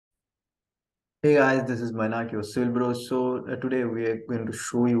Hey guys, this is Mainak, your civil bro. So today we are going to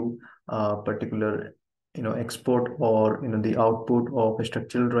show you a particular, export or the output of a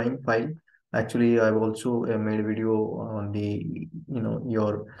structural drawing file. Actually, I've also made a video on the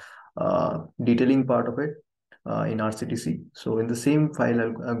your detailing part of it in RCTC. So in the same file,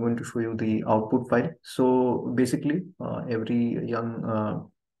 I'm going to show you the output file. So basically, every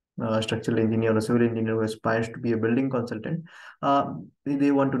young structural engineer or civil engineer who aspires to be a building consultant, they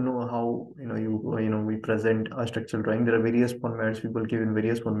want to know how we present a structural drawing. There are various formats, people give in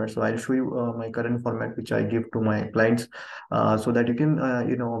various formats. So I'll show you my current format which I give to my clients, so that you can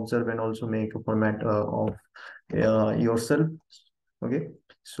observe and also make a format of yourself. Okay,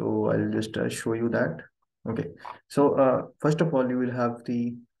 so I'll just show you that. Okay, so first of all, you will have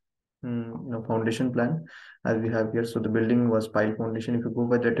the foundation plan as we have here. So the building was pile foundation. If you go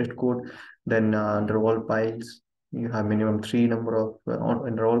by the latest code, then under all piles you have minimum three number of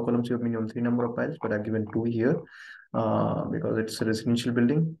under all columns you have minimum three number of piles, but I've given two here because it's a residential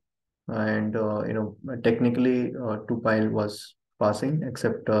building. And technically two pile was passing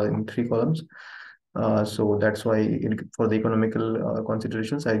except in three columns. So that's why for the economical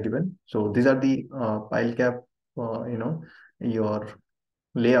considerations I given. So these are the pile cap, your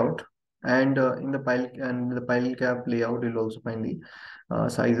layout. And in the pile cap layout, you'll also find the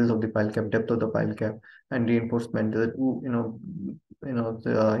sizes of the pile cap, depth of the pile cap, and reinforcement. The two,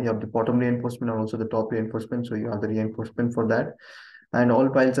 you have the bottom reinforcement and also the top reinforcement. So you have the reinforcement for that. And all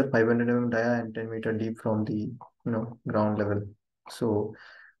piles are 500 dia and 10-meter deep from the ground level. So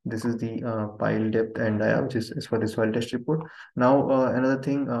this is the pile depth and dia, which is as for the soil test report. Now, another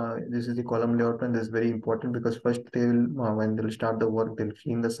thing, this is the column layout plan. This is very important because first they will, when they'll start the work, they'll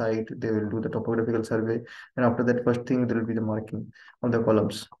clean the site, they will do the topographical survey, and after that, first thing there will be the marking on the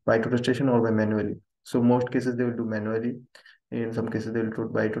columns by attestation or by manually. So most cases they will do manually. In some cases they will do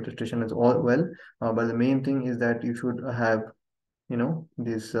by attestation as all well. But the main thing is that you should have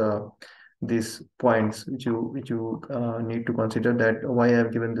these points which you need to consider, that why I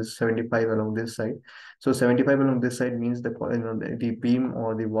have given this 75 along this side. So 75 along this side means the beam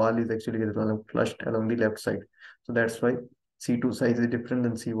or the wall is actually flushed along the left side. So that's why C2 size is different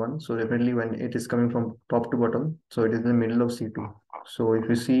than C1. So definitely when it is coming from top to bottom, so it is in the middle of C2. So if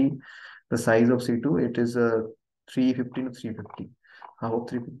you see the size of C2, it is 350 to 350. Half of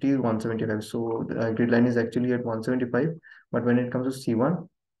 350 is 175. So the grid line is actually at 175. But when it comes to C1,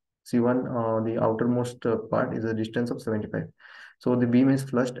 the outermost part is a distance of 75. So the beam is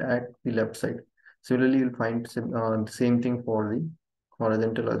flushed at the left side. Similarly, you'll find the same thing for the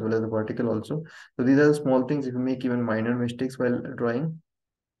horizontal as well as the vertical also. So these are the small things. If you make even minor mistakes while drawing,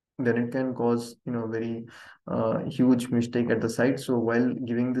 then it can cause very huge mistake at the site. So while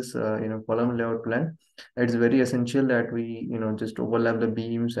giving this column layout plan, it's very essential that we just overlap the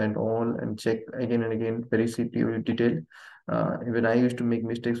beams and all and check again and again very detail. Even I used to make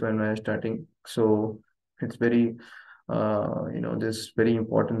mistakes when I was starting. So it's very this very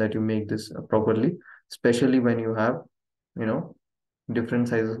important that you make this properly, especially when you have you know different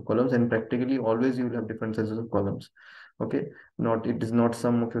sizes of columns, and practically always you will have different sizes of columns. Okay, not it is not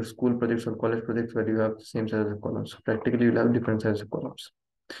some of your school projects or college projects where you have the same size of columns. Practically you'll have different sizes of columns.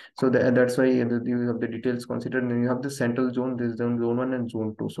 So that's why you have the details considered, and you have the central zone. This is zone 1 and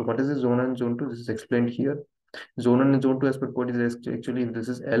zone 2. So what is the zone 1 and zone 2? This is explained here. Zone 1 and zone 2 as per code is actually, if this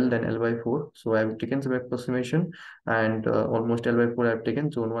is L, then L by 4. So I have taken some approximation, and almost L by 4 I have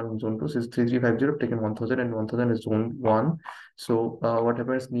taken. Zone 1 and zone 2 is 3350. I've taken 1000, and 1000 is zone 1. So what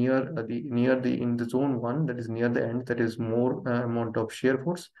happens in the zone 1, that is near the end, that is more amount of shear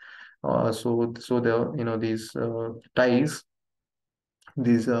force. So the these ties,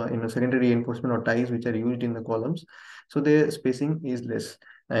 these secondary reinforcement or ties which are used in the columns, so their spacing is less.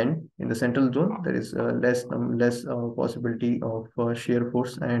 And in the central zone there is less possibility of shear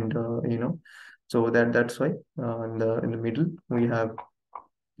force, and so that's why in the middle we have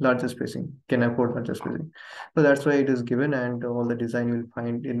larger spacing, can afford larger spacing. So that's why it is given, and all the design you will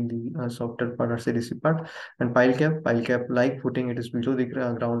find in the software part or CDC part. And pile cap like footing, it is below the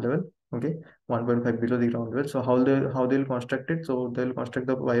ground level. Okay, 1.5 below the ground level. So how they'll construct it? So they'll construct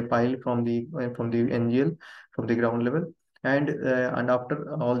the pile from the NGL, from the ground level, and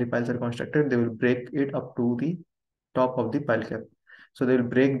after all the piles are constructed, they will break it up to the top of the pile cap. So they will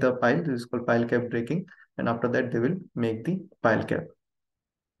break the pile. This is called pile cap breaking, and after that they will make the pile cap.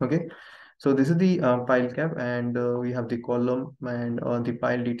 Okay, so this is the pile cap, and we have the column, and the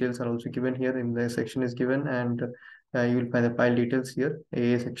pile details are also given here in the section is given, and you will find the pile details here.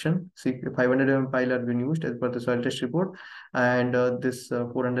 A section, see 500 pile are been used as per the soil test report, and this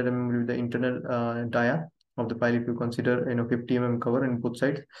 400 will be the internal dia of the pile if you consider 50 cover in both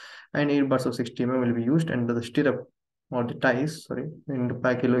sides, and 8 bars of 60 will be used, and the stirrup or the ties, sorry, in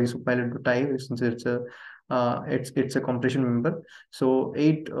the kilo is pile into tie since it's a compression member. So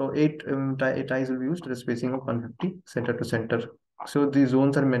eight ties will be used at a spacing of 150 center to center. So these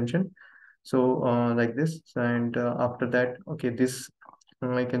zones are mentioned. So like this, and after that, okay, this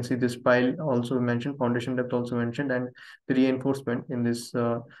I can see this pile also mentioned, foundation depth also mentioned, and the reinforcement in this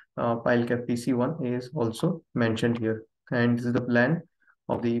pile cap PC1 is also mentioned here. And this is the plan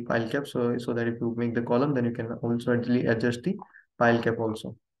of the pile cap. So that if you make the column, then you can also actually adjust the pile cap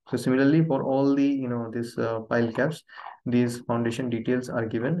also. So similarly for all the this pile caps, these foundation details are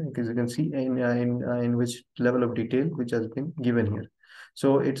given, because you can see in which level of detail which has been given here.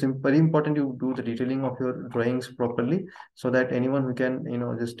 So it's very important you do the detailing of your drawings properly, so that anyone who can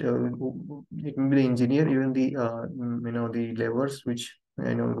just it may be the engineer, even the the laborers, which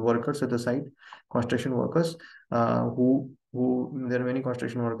workers at the site, construction workers, who there are many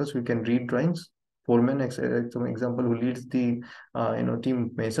construction workers who can read drawings. Foreman, some example, who leads the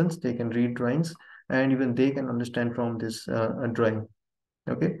team masons, they can read drawings, and even they can understand from this drawing.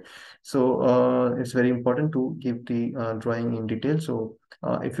 Okay, so it's very important to give the drawing in detail. So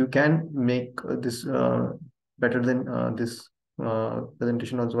if you can make this better than this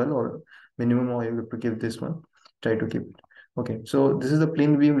presentation as well, or minimum, or you have to give this one, try to keep it. Okay, so this is the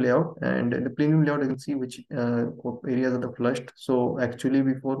plain beam layout, and in the plain beam layout you can see which areas are the flushed. So actually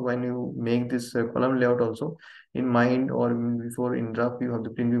before, when you make this column layout also, in mind or before in draft, you have the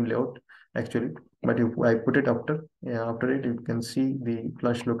plain beam layout actually, but if I put it after, yeah, after it, you can see the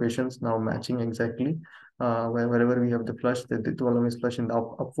flush locations now matching exactly. Wherever we have the flush, the column is flush in the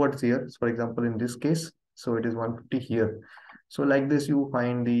upwards here. So for example, in this case, so it is 150 here. So like this, you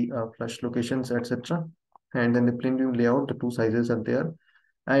find the flush locations, etc. And then the plain view layout, the two sizes are there.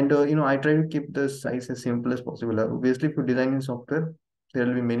 And I try to keep the size as simple as possible. Obviously, if you design in software, there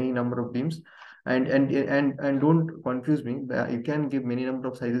will be many number of beams, and don't confuse me. You can give many number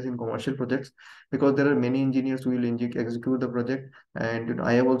of sizes in commercial projects, because there are many engineers who will execute the project. And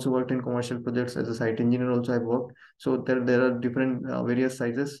I have also worked in commercial projects as a site engineer. Also, I've worked. So there are different various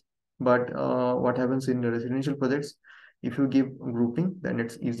sizes. But what happens in the residential projects? If you give grouping, then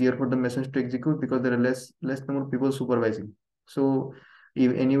it's easier for the masons to execute, because there are less number of people supervising. So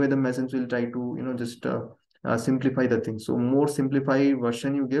if anyway, the masons will try to just simplify the thing. So more simplified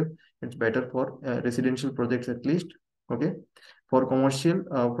version you give, it's better for residential projects at least. Okay, for commercial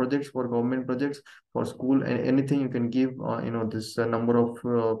projects, for government projects, for school, and anything, you can give this number of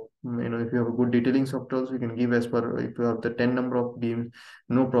if you have a good detailing software, you can give as per, if you have the 10 number of beams,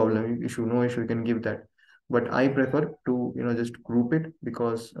 no problem, issue, no issue, you can give that. But I prefer to just group it,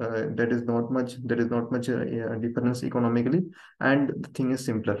 because that is not much, difference economically, and the thing is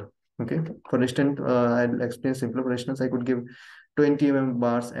simpler. Okay, for instance, I'll explain simpler. For instance, I could give 20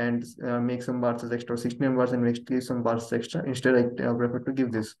 bars and make some bars as extra, 16 bars and make some bars extra. Instead, I prefer to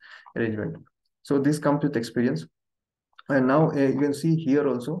give this arrangement. So this comes with experience. And now you can see here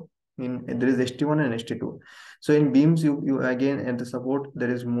also, in there is ST1 and ST2. So in beams, you again, at the support there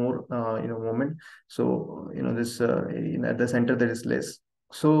is more moment. So this at the center there is less.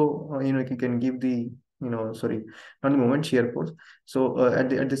 So you can give the sorry, not the moment, shear force. So at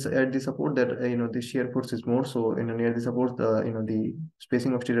the support, that the shear force is more. So near the support, the the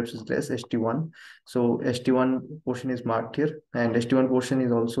spacing of stirrups is less, ST1. So ST1 portion is marked here, and ST1 portion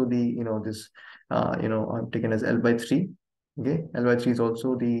is also the this I've taken as L by 3. Okay, L by 3 is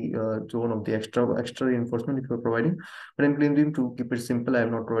also the zone of the extra reinforcement if you're providing. But in plain beam, to keep it simple, I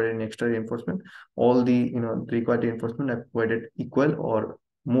have not provided any extra reinforcement. All the the required reinforcement I've provided equal or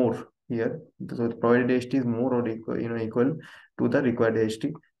more here. So the provided HT is more or equal, equal to the required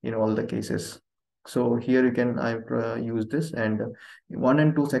HT in all the cases. So here you can use this, and 1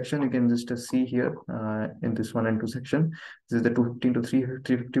 and 2 section you can just see here in this 1 and 2 section. This is the 215 to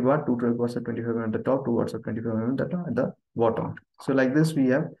 350 watt, 212 watts at 25 mm at the top, 2 watts at 25 mm at the bottom. So like this we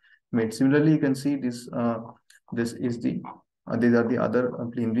have made. Similarly, you can see this this is the these are the other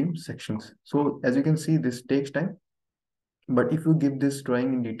plain beam sections. So as you can see, this takes time, but if you give this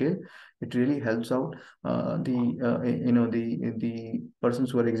drawing in detail, it really helps out the persons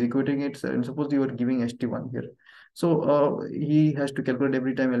who are executing it. And suppose you are giving ST1 here, so he has to calculate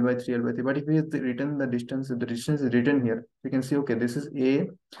every time L by 3, L by 3. But if he has written the distance, if the distance is written here, you can see, okay, this is A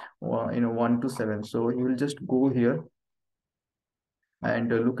 1 to 7. So he will just go here and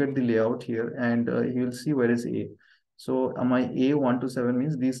look at the layout here, and you will see where is A. So my A 1 to 7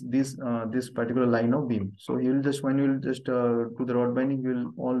 means this particular line of beam. So you will just, when you will just do the rod binding, you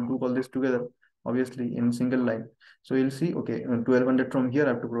will all do all this together. obviously in single line. So you'll see, okay, 1200 from here, I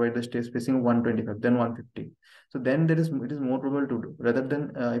have to provide the stair spacing of 125, then 150. So then it is more probable to do, rather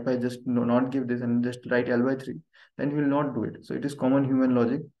than if I just not give this and just write L by 3, then you will not do it. So it is common human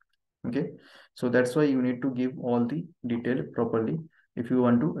logic. Okay, so that's why you need to give all the detail properly if you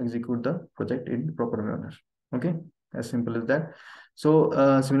want to execute the project in proper manner. Okay, as simple as that. So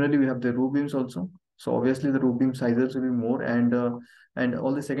similarly, we have the roof beams also. So obviously the roof beam sizes will be more, and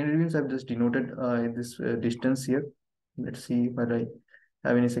all the secondary beams I've just denoted in this distance here. Let's see if I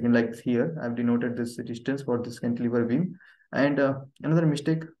have any second, like here I've denoted this distance for this cantilever beam. And another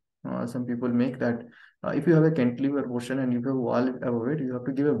mistake some people make, that if you have a cantilever portion and you have a wall above it, you have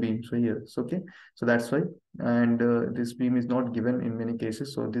to give a beam. So here, so okay, so that's why. And this beam is not given in many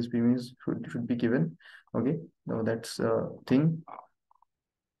cases, so this beam is should be given. Okay, now that's thing.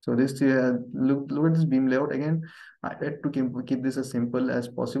 So this look at this beam layout again. I had to keep this as simple as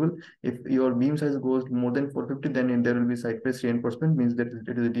possible. If your beam size goes more than 450, then there will be side face reinforcement, means that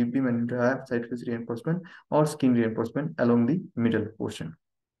it is a deep beam and you have side face reinforcement or skin reinforcement along the middle portion.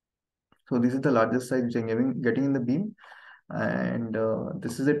 So this is the largest size which I'm getting in the beam, and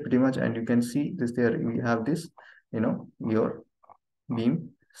this is it pretty much. And you can see this there. We have this, your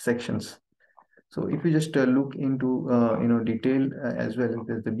beam sections. So if you just look into detail as well,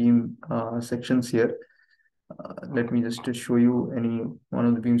 there's the beam sections here. Let me just show you any one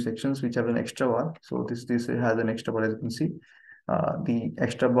of the beam sections which have an extra bar. So this has an extra bar, as you can see. The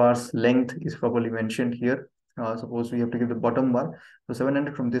extra bar's length is properly mentioned here. Suppose we have to give the bottom bar. So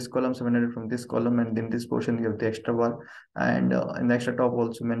 700 from this column, 700 from this column, and in this portion you have the extra bar, and in the extra top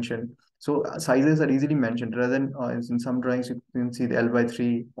also mentioned. So sizes are easily mentioned, rather than in some drawings you can see the L by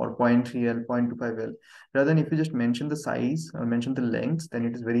 3 or 0.3 L, 0.25 L. Rather than if you just mention the size or mention the lengths, then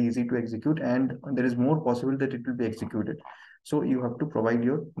it is very easy to execute, and there is more possible that it will be executed. So you have to provide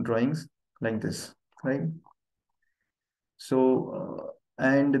your drawings like this, right? So,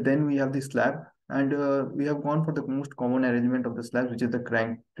 and then we have the slab, and we have gone for the most common arrangement of the slabs, which is the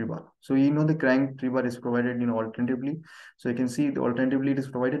crank rebar. So the crank rebar is provided, alternatively. So you can see the alternatively it is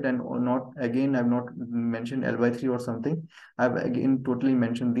provided, and or not, again, I've not mentioned L by 3 or something. I've again totally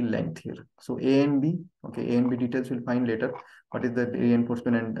mentioned the length here. So A and B, okay, A and B details we'll find later. What is the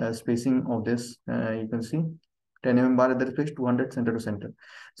reinforcement and spacing of this? You can see 10 bar at the place, 200 center to center.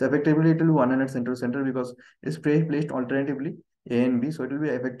 So effectively it will be 100 center to center, because it's placed alternatively A and B. So it will be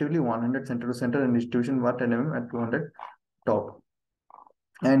effectively 100 center to center, and distribution bar 10 at 200 top.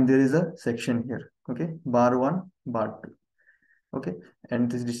 And there is a section here. Okay, bar 1, bar 2. Okay,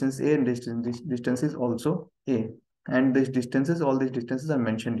 and this distance A, and this distance is also A. And these distances, all these distances are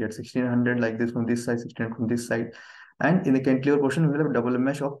mentioned here. 1600 like this from this side, 1600 from this side. And in the cantilever portion, we will have a double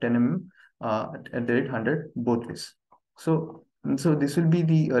mesh of 10 at the rate 100 both ways. So this will be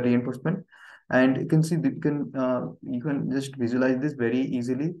the reinforcement, and you can see you can just visualize this very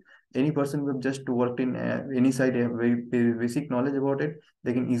easily. Any person who have just worked in any side, have very basic knowledge about it,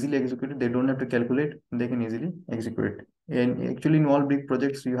 they can easily execute it. They don't have to calculate; they can easily execute it. And actually, in all big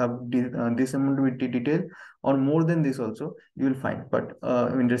projects, you have this amount of detail, or more than this also you will find. But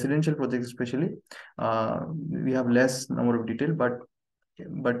in residential projects, especially, we have less number of detail, but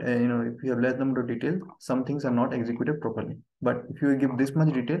if you have less number of detail, some things are not executed properly. But if you give this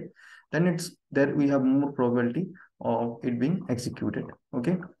much detail, then it's there we have more probability of it being executed.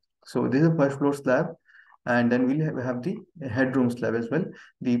 Okay, so this is a first floor slab, and then we'll have the headroom slab as well,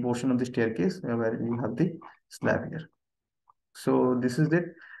 the portion of the staircase where we have the slab here. So this is it.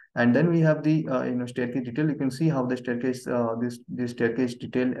 And then we have the staircase detail. You can see how the staircase this staircase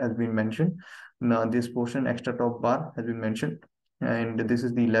detail has been mentioned. Now this portion extra top bar has been mentioned, and this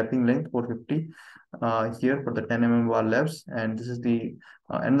is the lapping length 450 here for the 10 bar laps. And this is the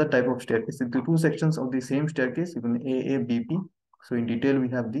another type of staircase. The two sections of the same staircase, even AABP. So in detail we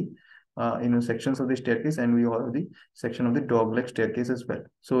have the sections of the staircase, and we have the section of the dog leg staircase as well.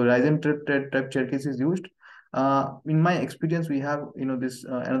 So rise and trap staircase is used. In my experience, we have this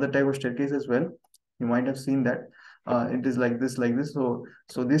another type of staircase as well. You might have seen that it is like this, like this. So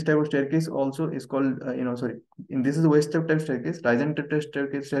this type of staircase also is called sorry. In this is the waist step type staircase. Rise and trap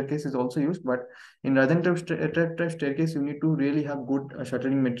staircase is also used, but in rise and trap staircase, you need to really have good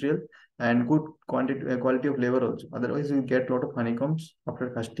shuttering material and good quality of labor also. Otherwise, you get a lot of honeycombs after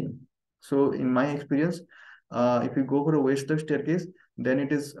casting. So in my experience, if you go for a waist step staircase, then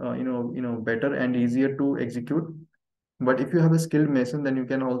it is better and easier to execute. But if you have a skilled mason, then you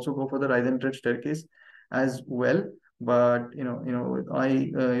can also go for the rise and tread staircase as well. But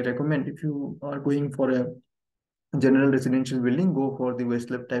I recommend, if you are going for a general residential building, go for the waist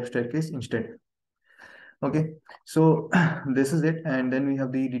left type staircase instead. Okay, so this is it, and then we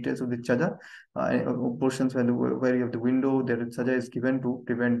have the details of the chaja portions where you have the window. There chaja is given to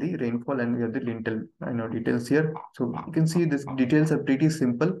prevent the rainfall, and we have the lintel, details here. So you can see these details are pretty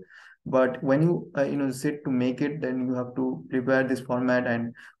simple, but when you sit to make it, then you have to prepare this format,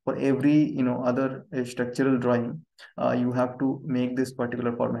 and for every other structural drawing, you have to make this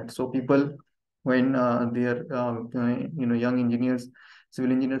particular format. So people, when they are young engineers, civil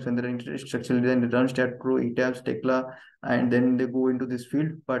engineers, when they're into structural design, they run stat pro, ETABS, Tekla, and then they go into this field.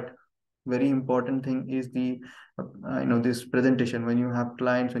 But very important thing is the this presentation when you have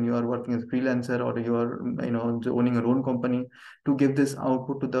clients, when you are working as a freelancer, or you are owning your own company, to give this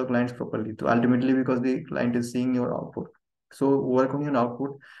output to the clients properly. So ultimately, because the client is seeing your output, so work on your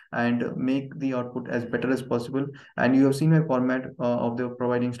output and make the output as better as possible. And you have seen my format of the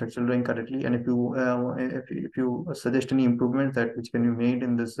providing structural drawing correctly, and if you suggest any improvements that which can be made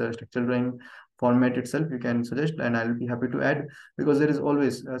in this structural drawing format itself, you can suggest, and I'll be happy to add, because there is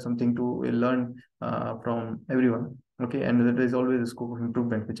always something to learn from everyone. Okay, and there is always a scope of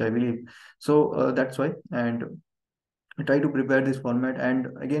improvement, which I believe. So that's why. And try to prepare this format. And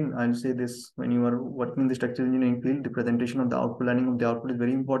again, I'll say this: when you are working in the structural engineering field, the presentation of the output, learning of the output is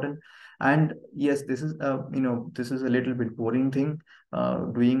very important. And yes, this is this is a little bit boring thing,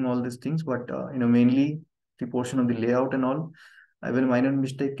 doing all these things, but mainly the portion of the layout and all, even minor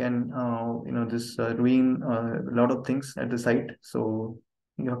mistake can this ruin a lot of things at the site. So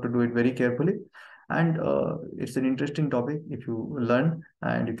you have to do it very carefully. And it's an interesting topic if you learn,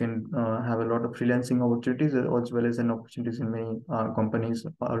 and you can have a lot of freelancing opportunities, as well as an opportunities in many companies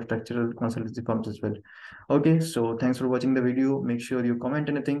or structural consultancy firms as well. Okay, so thanks for watching the video. Make sure you comment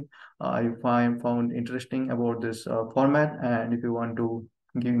anything you found interesting about this format, and if you want to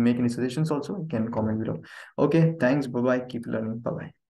make any suggestions also, you can comment below. Okay, thanks. Bye bye. Keep learning. Bye bye.